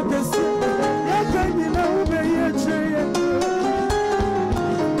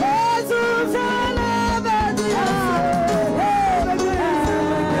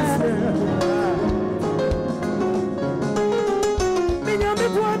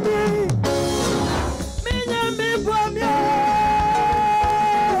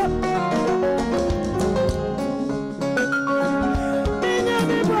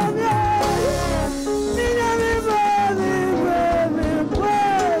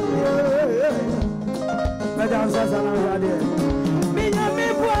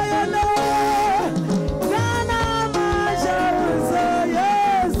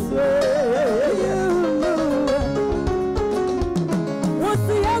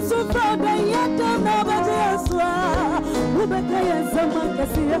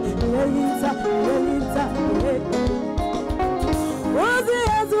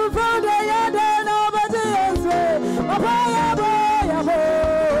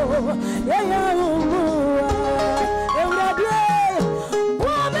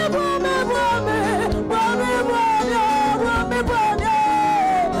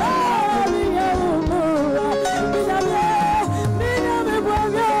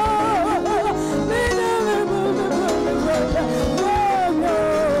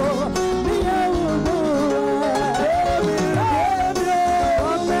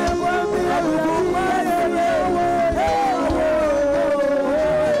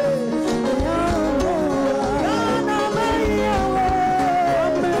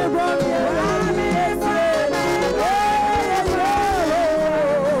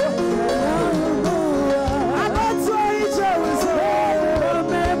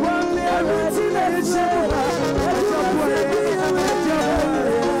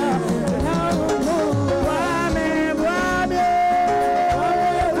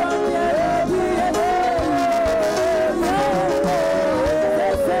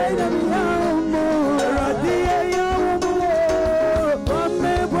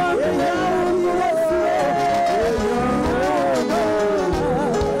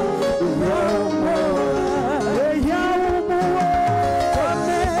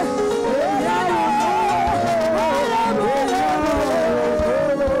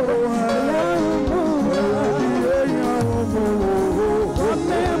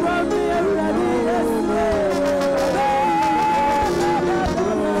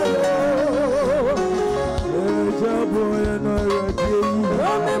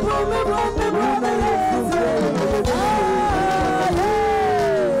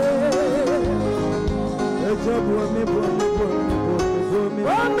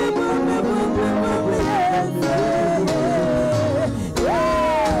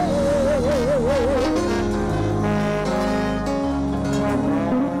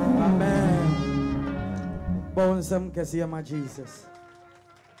 Some kasi ama Jesus.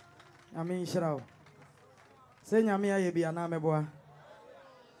 Amin shiraw. Say nyame aye bia na meboa.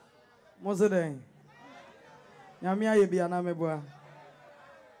 Mo se den. Nyame aye bia na meboa.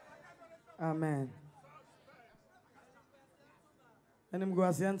 Amen. Enim go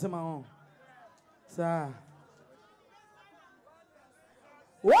asiante ma ho. Sa.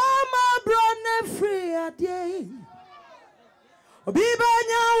 Wa ma bro na free adie. Obi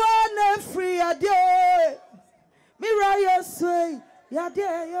banya wa na free adie. Miraya say,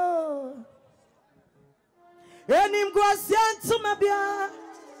 Yade yo. Enim go asiante ma bia.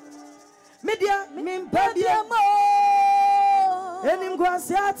 Media mimpadia mo. Enim go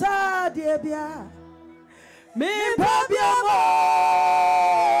asiata de bia. Mimpadia mo.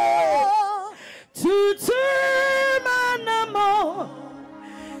 Tutu manamo.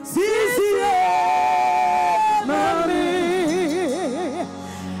 Sisi mami.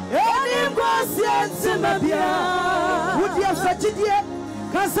 Enim go asiante ma bia. Udia fatidia.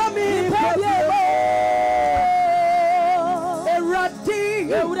 Kasami padia mo.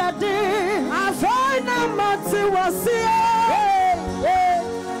 Euradi, I find a mati was here.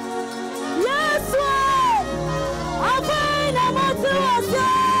 Yes, I find a mati was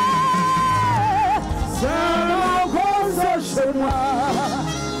here. Son of Conception,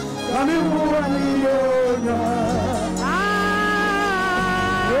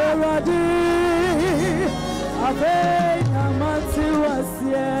 Euradi, I find a mati was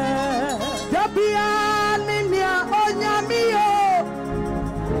here. Yabian in your own mio.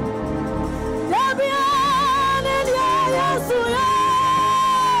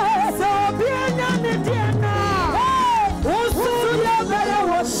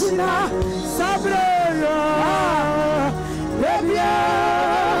 Sabreya,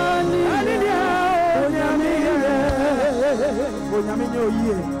 Lebian, onyame nye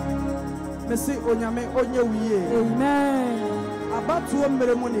oyiye mesi onyame onye oyiye amen abatuo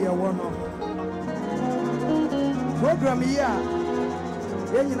mmere mu ne yewo no program yi a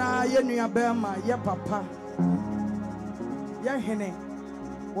ye nyina ye nua bema ye papa ye hene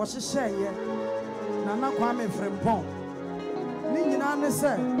wo hyehyeye na na kwa me frempon ni nyina ne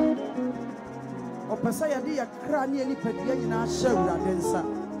se opesa ye de ye kra ne ni padua nyina hye Awurade nsa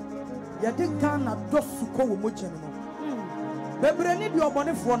ye de Ghana dosuko wo mogye no bebre ni de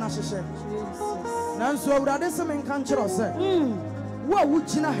obonefo na hyehyɛ nanso Awurade se me nka nkyerɛ se wo a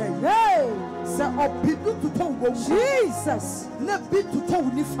wugina ha yi se opidu tuto wo Jesus na bi tuto wo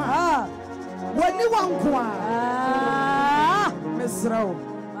nifa wani wanko a mesrawo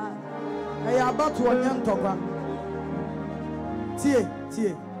ɛyɛ abato ɔnyɛ ntɔkwa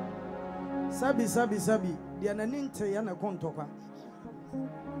tie sabi deɛ n'ani nte ya na kɔ ntɔkwa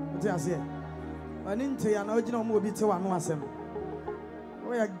wote aseɛ ani nte ya na ogyina ɔmo obi te wano asɛm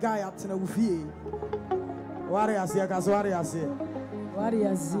woyɛ guy atena wo fie ware aseɛ ka so ware aseɛ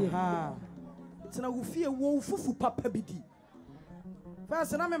tena wo fie wo fufu papa bi di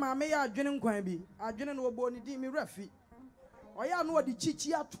first na me maame ya adwene nkwan bi adwene no obo ni di mi rafi ɔya no ɔde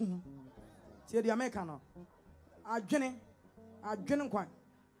chichi atum tie dia meka no adwene nkwan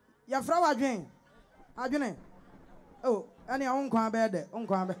ya fra wa adwene oh ani a nkwan be de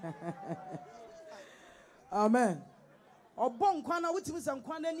nkwan be amen obo nkwan na wutimi se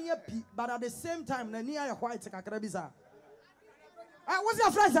nkwan na ni api but at the same time na ni aye white kakra bi sa what's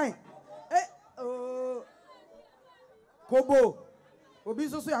your friend saying oh kobo obi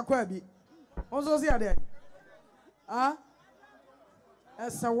so yakwa bi onso so ya de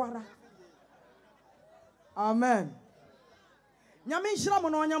esawara amen nyame nhira mo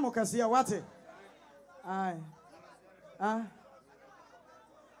na onya mo kase ya wate ai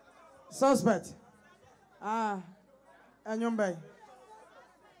suspect enyombe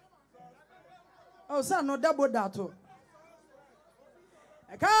oh sa no double dato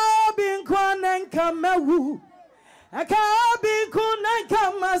Akabi nkwana nkamawu Akabi nkwana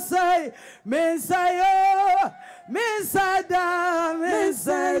nkamasai Mensayo Mensada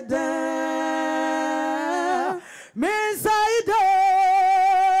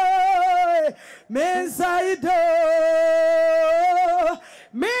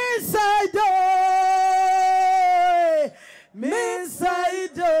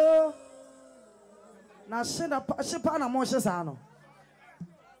Na shipa na mo shesa no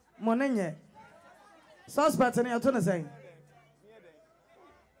Monenye suspect ni ato ne sen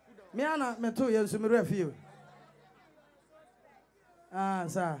me ana meto ye nsumiro afie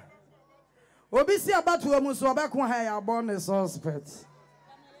sa obi si abatu amu so obeko ha ya born a suspect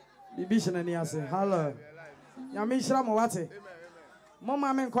bibi shine ni ase hello ya me hira mo wate mo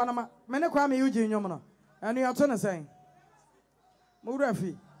ma me nkwa na ma me ne kwa me yuji nyom no enu ato ne sen mo wura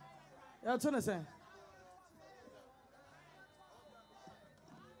afie ya ato ne sen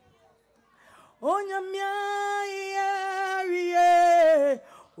Onyamia yariye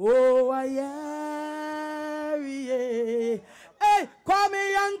oh ayariye hey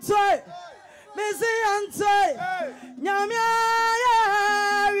kwame yantoi misi yantoi nyamia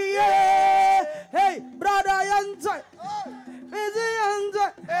yariye hey brother yantoi misi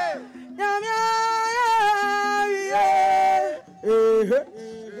yantoi nyamia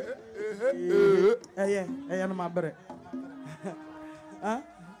yariye no mabre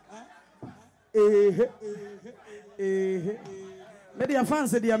media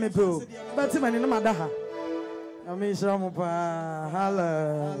fans dia me po but mani no madaha ami shramu pa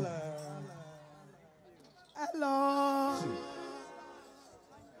hello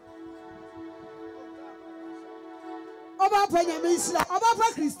Obaapa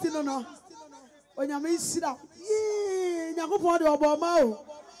Obaapa Christy'S no onyame isira nyakopon de oboma o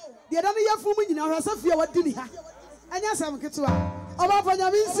de da no yafu mu nyina hwasa fie wadi ni ha anya sam ketewa Obaapa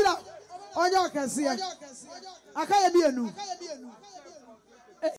nyame isira Onya kasiya. Akaya bienu.